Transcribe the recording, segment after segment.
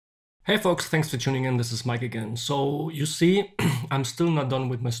Hey folks, thanks for tuning in. This is Mike again. So you see, I'm still not done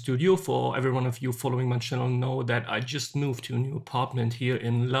with my studio. For every one of you following my channel know that I just moved to a new apartment here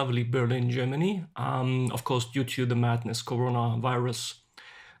in lovely Berlin, Germany. Of course, due to the madness coronavirus.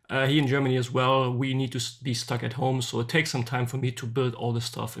 Here in Germany as well, we need to be stuck at home. So it takes some time for me to build all the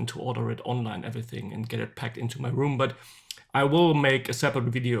stuff and to order it online, everything, and get it packed into my room. But I will make a separate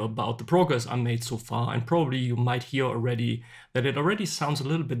video about the progress I made so far, and probably you might hear already that it already sounds a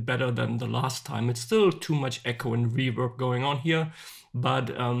little bit better than the last time. It's still too much echo and reverb going on here,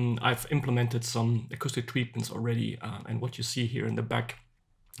 but I've implemented some acoustic treatments already, and what you see here in the back,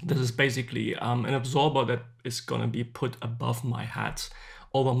 this is basically an absorber that is gonna be put above my head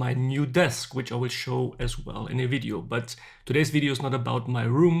over my new desk, which I will show as well in a video. But today's video is not about my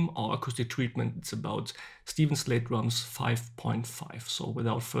room or acoustic treatment, it's about Steven Slate Drums 5.5. So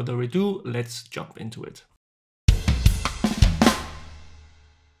without further ado, let's jump into it.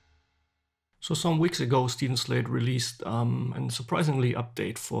 So some weeks ago, Steven Slate released a surprisingly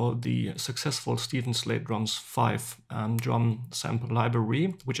update for the successful Steven Slate Drums 5 drum sample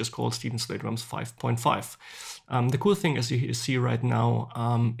library, which is called Steven Slate Drums 5.5. The cool thing, as you see right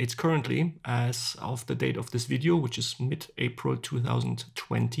now, it's currently, as of the date of this video, which is mid-April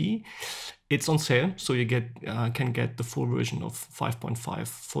 2020, it's on sale, so you can get the full version of 5.5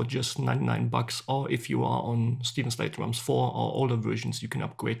 for just 99 bucks, or if you are on Steven Slate Drums 4 or older versions, you can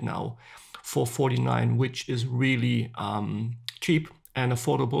upgrade now for 49, which is really cheap and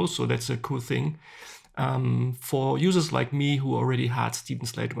affordable, so that's a cool thing. For users like me who already had Steven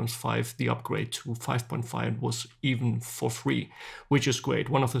Slate Drums 5, the upgrade to 5.5 was even for free, which is great.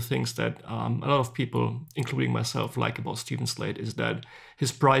 One of the things that a lot of people, including myself, like about Steven Slate is that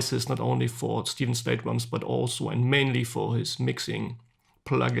his prices, not only for Steven Slate Drums, but also and mainly for his mixing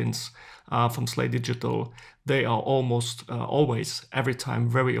plugins from Slate Digital, they are almost always, every time,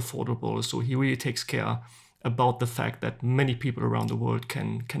 very affordable. So he really takes care about the fact that many people around the world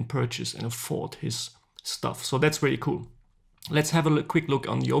can purchase and afford his stuff. So that's really cool. Let's have a quick look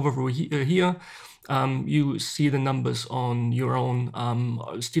on the overview here. You see the numbers on your own.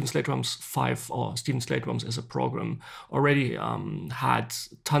 Steven Slate Drums 5 or Steven Slate Drums as a program already had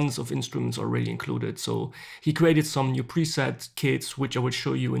tons of instruments already included. So he created some new preset kits, which I will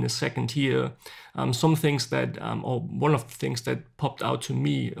show you in a second here. Some things that, or one of the things that popped out to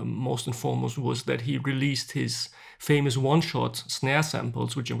me most and foremost was that he released his famous one-shot snare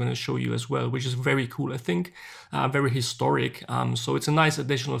samples, which I'm going to show you as well, which is very cool, I think, very historic. So it's a nice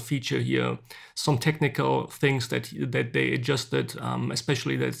additional feature here. Some technical things that they adjusted,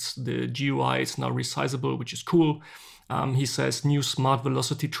 especially that the GUI is now resizable, which is cool. He says new smart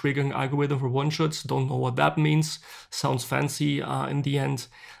velocity triggering algorithm for one-shots. Don't know what that means. Sounds fancy in the end.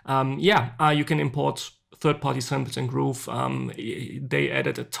 You can import third-party samples and groove. They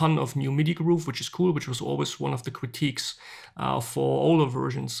added a ton of new MIDI groove, which is cool, which was always one of the critiques for older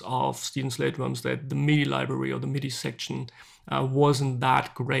versions of Steven Slate Drums, that the MIDI library or the MIDI section wasn't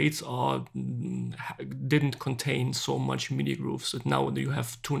that great or didn't contain so much MIDI grooves. So now you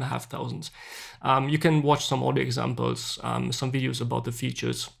have 2,500. You can watch some audio examples, some videos about the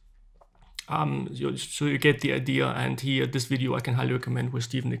features. So you get the idea, and here this video I can highly recommend, where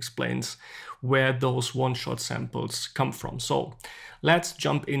Steven explains where those one-shot samples come from. So let's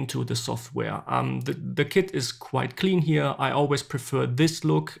jump into the software. The kit is quite clean here. I always prefer this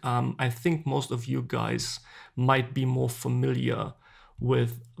look. I think most of you guys might be more familiar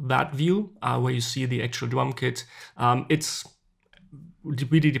with that view, where you see the actual drum kit. It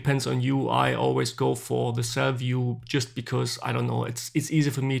really depends on you. I always go for the cell view just because, I don't know, it's easy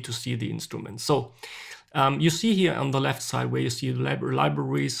for me to see the instrument. So you see here on the left side where you see the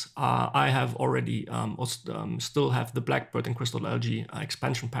libraries, I have already still have the Blackbird and Crystal Algae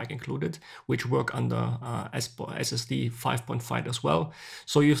expansion pack included, which work under SSD 5.5 as well.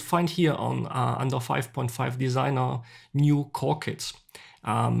 So you find here on under 5.5 Designer new core kits.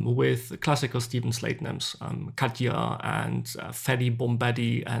 With classical Steven Slate names, Katya and Fatty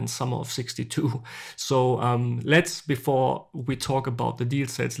Bombetti and Summer of 62. So before we talk about the deal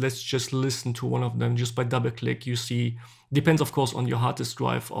sets, let's just listen to one of them just by double click. You see, depends of course on your hard disk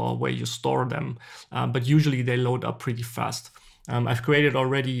drive or where you store them, but usually they load up pretty fast. I've created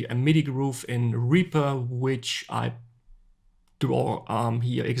already a MIDI groove in Reaper, which I draw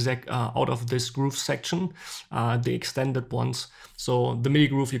here out of this groove section, the extended ones. So the MIDI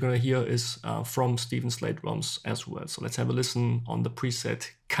groove you're gonna hear is from Steven Slate Drums as well. So let's have a listen on the preset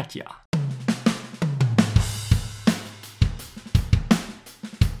Katya.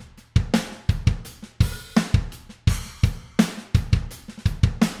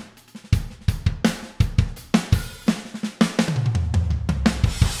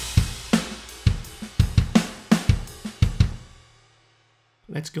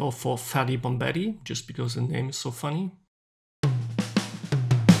 Let's go for Fadi Bombetti, just because the name is so funny.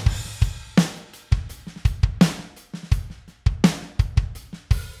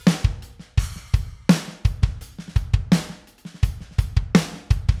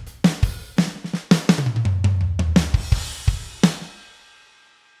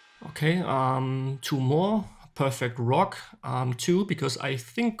 Okay, two more. Perfect Rock 2, because I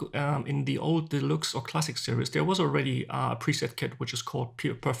think in the old Deluxe or Classic series there was already a preset kit which is called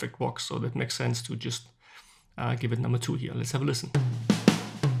Perfect Rock, so that makes sense to just give it number 2 here. Let's have a listen.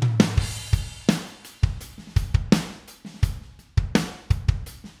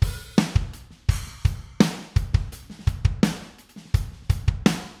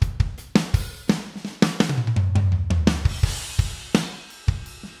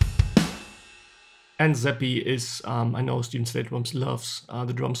 And Zeppy is, I know Steven Slate Drums loves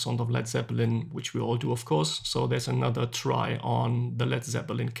the drum sound of Led Zeppelin, which we all do, of course. So there's another try on the Led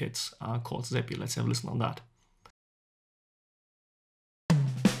Zeppelin kit called Zeppy. Let's have a listen on that.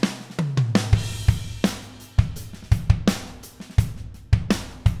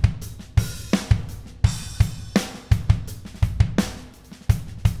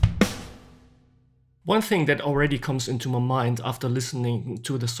 One thing that already comes into my mind after listening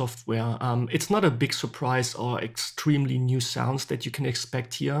to the software, it's not a big surprise or extremely new sounds that you can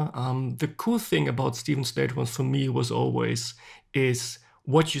expect here. The cool thing about Steven Slate Drums for me was always is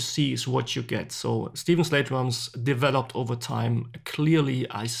what you see is what you get. So Steven Slate Drums developed over time clearly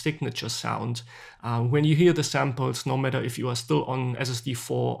a signature sound. When you hear the samples, no matter if you are still on SSD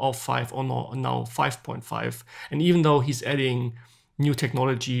 4 or 5 or now 5.5, and even though he's adding new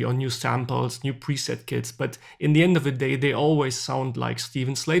technology or new samples, new preset kits, but in the end of the day, they always sound like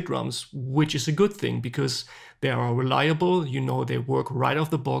Steven Slate Drums, which is a good thing because they are reliable, you know, they work right off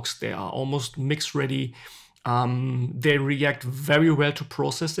the box, they are almost mix ready. They react very well to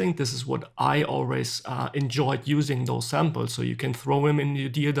processing. This is what I always enjoyed using those samples. So you can throw them in your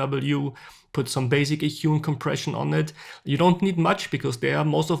DAW, put some basic EQ and compression on it. You don't need much because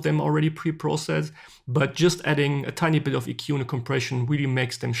most of them already pre-processed, but just adding a tiny bit of EQ and compression really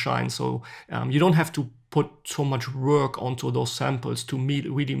makes them shine. So you don't have to put so much work onto those samples to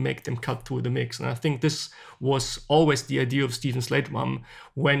really make them cut through the mix. And I think this was always the idea of Steven Slate Drum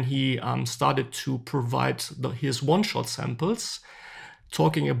when he started to provide his one-shot samples.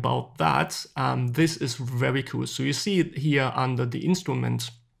 Talking about that, this is very cool. So you see it here under the instrument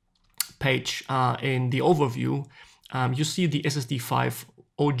page in the overview, you see the SSD5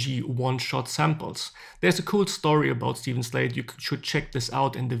 OG one-shot samples. There's a cool story about Steven Slate. You should check this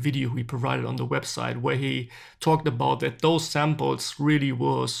out in the video we provided on the website, where he talked about that those samples really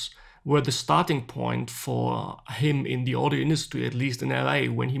were the starting point for him in the audio industry, at least in LA.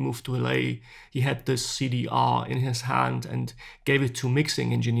 When he moved to LA, he had this CDR in his hand and gave it to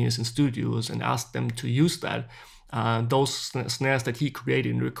mixing engineers in studios and asked them to use that. Those snares that he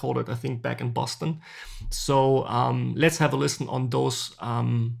created and recorded, I think, back in Boston. So let's have a listen on those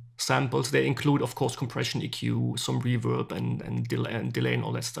samples. They include, of course, compression, EQ, some reverb, and delay and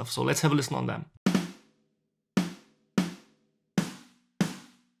all that stuff. So let's have a listen on them.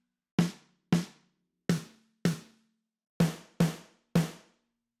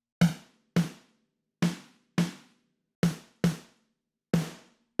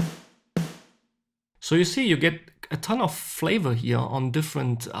 So you see, you get a ton of flavor here on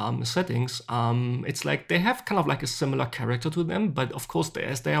different settings. It's like they have kind of like a similar character to them, but of course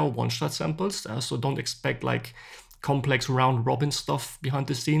they are one-shot samples, so don't expect like complex round robin stuff behind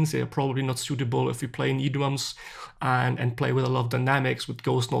the scenes. They are probably not suitable if you play in E-drums and play with a lot of dynamics with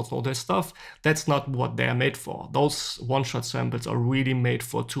ghost notes and all that stuff. That's not what they're made for. Those one-shot samples are really made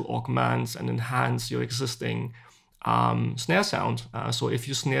to augment and enhance your existing snare sound. So if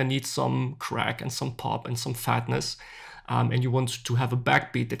your snare needs some crack and some pop and some fatness, and you want to have a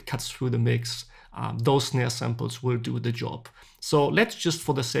backbeat that cuts through the mix, those snare samples will do the job. So let's just,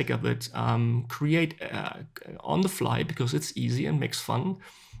 for the sake of it, create on the fly, because it's easy and makes fun,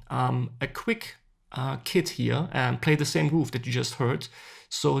 a quick kit here and play the same groove that you just heard.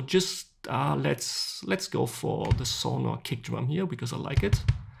 So just let's go for the Sonor kick drum here because I like it.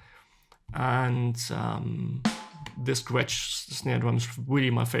 And this scratch snare drum is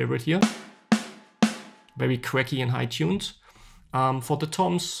really my favorite here. Very cracky and high tuned. For the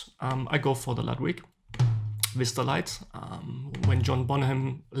toms, I go for the Ludwig Vista Light. When John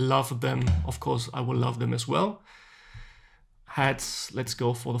Bonham loved them, of course I will love them as well. Heads, let's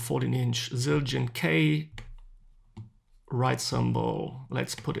go for the 14-inch Zildjian K. right cymbal,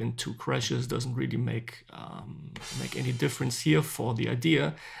 let's put in 2 crashes, doesn't really make any difference here for the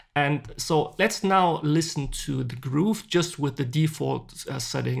idea. And so let's now listen to the groove just with the default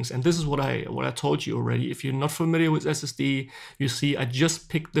settings. And this is what I told you already. If you're not familiar with SSD, you see I just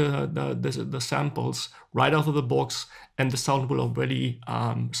picked the samples right out of the box, and the sound will already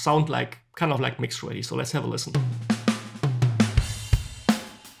sound like kind of like mix ready. So let's have a listen.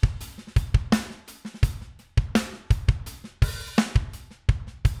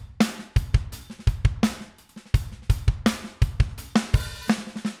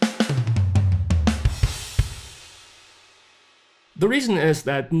 The reason is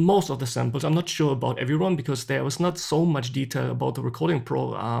that most of the samples, I'm not sure about everyone because there was not so much detail about the recording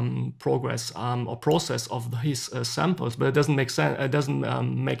progress or process of his samples, but it doesn't make sense. It doesn't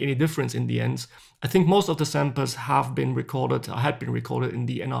make any difference in the end. I think most of the samples had been recorded in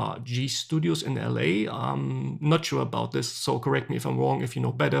the NRG studios in LA. Not sure about this, so correct me if I'm wrong if you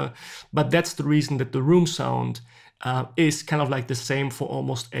know better. But that's the reason that the room sound is kind of like the same for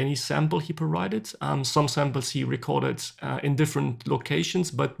almost any sample he provided. Some samples he recorded in different locations,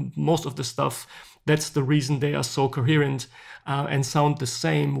 but most of the stuff, that's the reason they are so coherent and sound the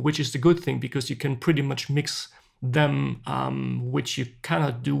same, which is the good thing because you can pretty much mix them, which you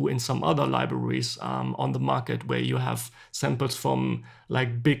cannot do in some other libraries on the market where you have samples from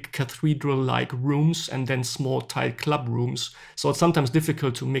like big cathedral-like rooms and then small tight club rooms. So it's sometimes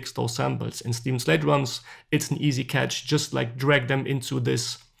difficult to mix those samples. In Steven Slate Drums, it's an easy catch. Just like drag them into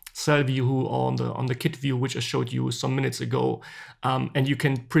this cell view or on the kit view, which I showed you some minutes ago, and you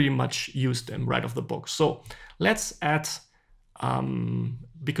can pretty much use them right off the box. So let's add,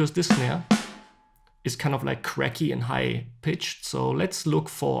 because this snare is kind of like cracky and high pitched. So let's look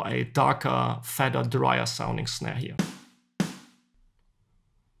for a darker, fatter, drier sounding snare here.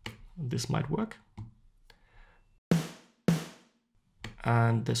 This might work.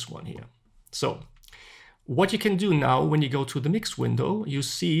 And this one here. So what you can do now when you go to the mix window, you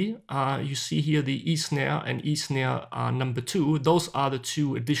see here the E snare and E snare number 2. Those are the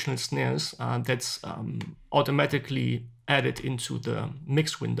 2 additional snares that's automatically added into the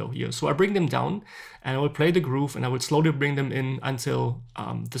mix window here. So I bring them down and I will play the groove and I will slowly bring them in until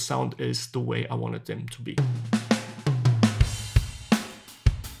the sound is the way I wanted them to be.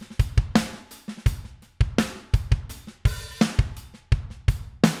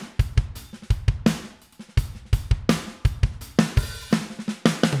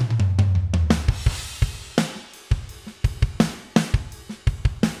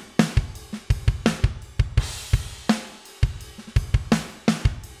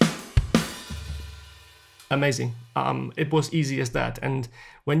 Amazing. It was easy as that. And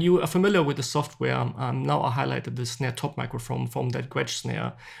when you are familiar with the software, now I highlighted the snare top microphone from that Gretsch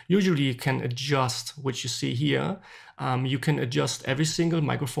snare. Usually you can adjust, which you see here, you can adjust every single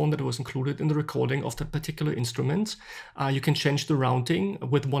microphone that was included in the recording of that particular instrument. You can change the rounding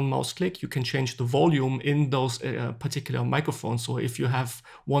with one mouse click. You can change the volume in those particular microphones. So if you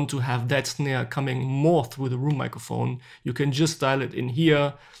want to have that snare coming more through the room microphone, you can just dial it in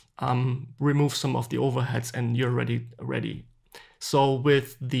here, remove some of the overheads, and you're ready. So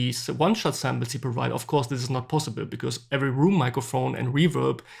with these one-shot samples he provided, of course, this is not possible because every room microphone and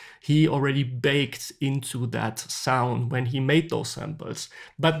reverb he already baked into that sound when he made those samples.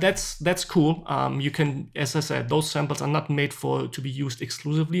 But that's cool. You can, as I said, those samples are not made to be used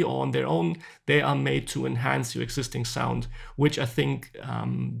exclusively or on their own. They are made to enhance your existing sound, which I think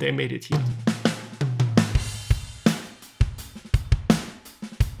they made it here.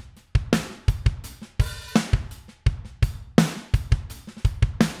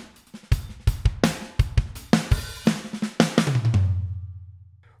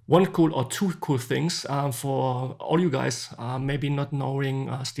 One cool or 2 cool things for all you guys maybe not knowing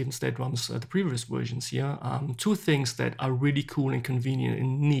Steven Slate Drums, the previous versions here. 2 things that are really cool and convenient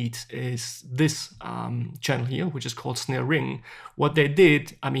and neat is this channel here, which is called Snare Ring. What they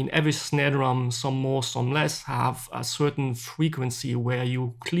did, I mean, every snare drum, some more, some less, have a certain frequency where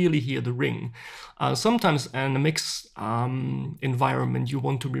you clearly hear the ring. Sometimes in a mix environment, you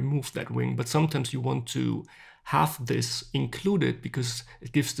want to remove that ring, but sometimes you want to have this included because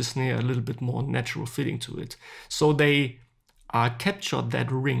it gives the snare a little bit more natural feeling to it. So they captured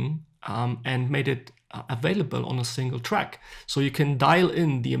that ring and made it available on a single track. So you can dial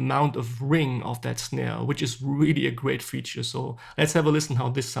in the amount of ring of that snare, which is really a great feature. So let's have a listen how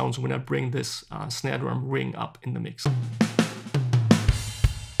this sounds when I bring this snare drum ring up in the mix.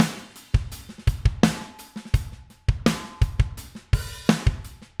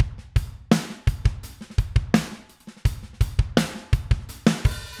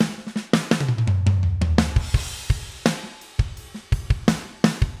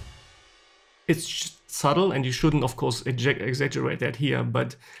 It's just subtle, and you shouldn't, of course, exaggerate that here,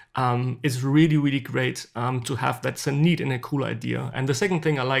 but it's really, really great to have. That's a neat and a cool idea. And the second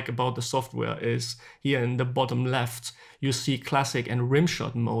thing I like about the software is here in the bottom left, you see classic and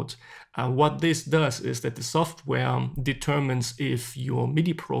rimshot mode. What this does is that the software determines if your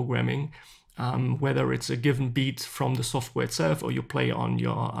MIDI programming, whether it's a given beat from the software itself or you play on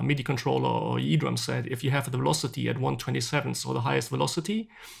your MIDI controller or your eDrum set, if you have the velocity at 1/27, so the highest velocity,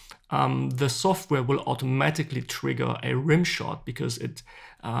 the software will automatically trigger a rimshot because it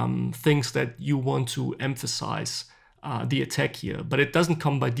thinks that you want to emphasize the attack here. But it doesn't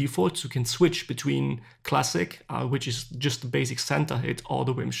come by default, so you can switch between classic, which is just the basic center hit, or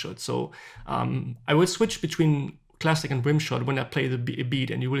the rimshot. So I will switch between classic and rimshot when I play the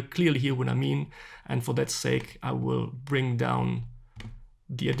beat, and you will clearly hear what I mean. And for that sake, I will bring down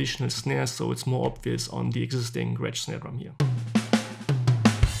the additional snare so it's more obvious on the existing Gretsch snare drum here.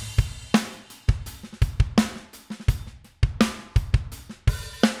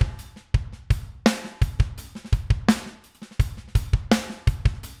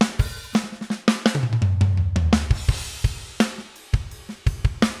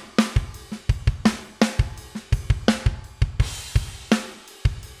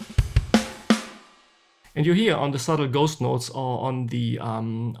 And you hear on the subtle ghost notes or on the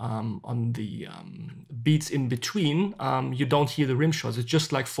beats in between, you don't hear the rim shots. It's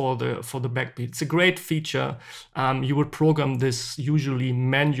just like for the backbeat. It's a great feature. You would program this usually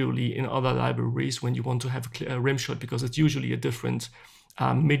manually in other libraries when you want to have a rim shot, because it's usually a different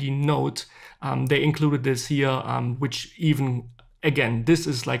MIDI note. They included this here, which even, again, this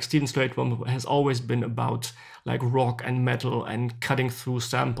is like Steven Slate Drums has always been about like rock and metal and cutting through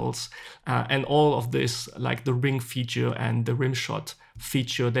samples, and all of this, like the ring feature and the rim shot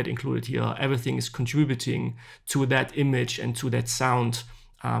feature that included here, everything is contributing to that image and to that sound,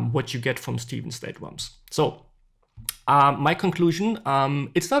 what you get from Steven Slate Drums. So my conclusion,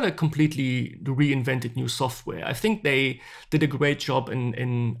 it's not a completely reinvented new software. I think they did a great job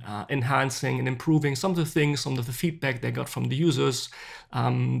in enhancing and improving some of the things, some of the feedback they got from the users.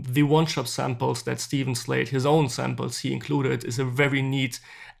 The one-shot samples that Steven Slate, his own samples he included, is a very neat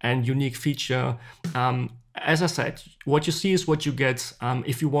and unique feature. As I said, what you see is what you get.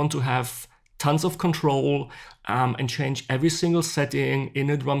 If you want to have tons of control and change every single setting in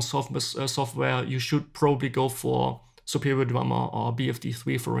a drum software, you should probably go for Superior Drummer or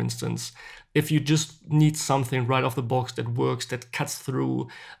BFD3, for instance. If you just need something right off the box that works, that cuts through,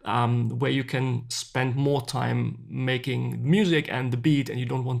 where you can spend more time making music and the beat, and you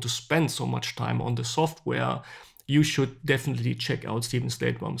don't want to spend so much time on the software, you should definitely check out Steven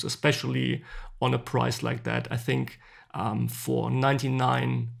Slate Drums, especially on a price like that. I think for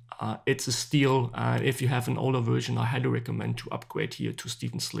 $99, it's a steal. If you have an older version, I highly recommend to upgrade here to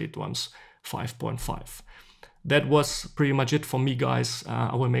Steven Slate Drums 5.5. That was pretty much it for me, guys.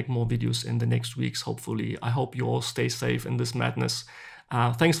 I will make more videos in the next weeks, hopefully. I hope you all stay safe in this madness.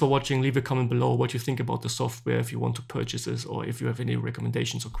 Thanks for watching. Leave a comment below what you think about the software, if you want to purchase this, or if you have any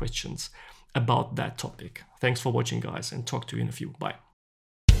recommendations or questions about that topic. Thanks for watching, guys, and talk to you in a few. Bye.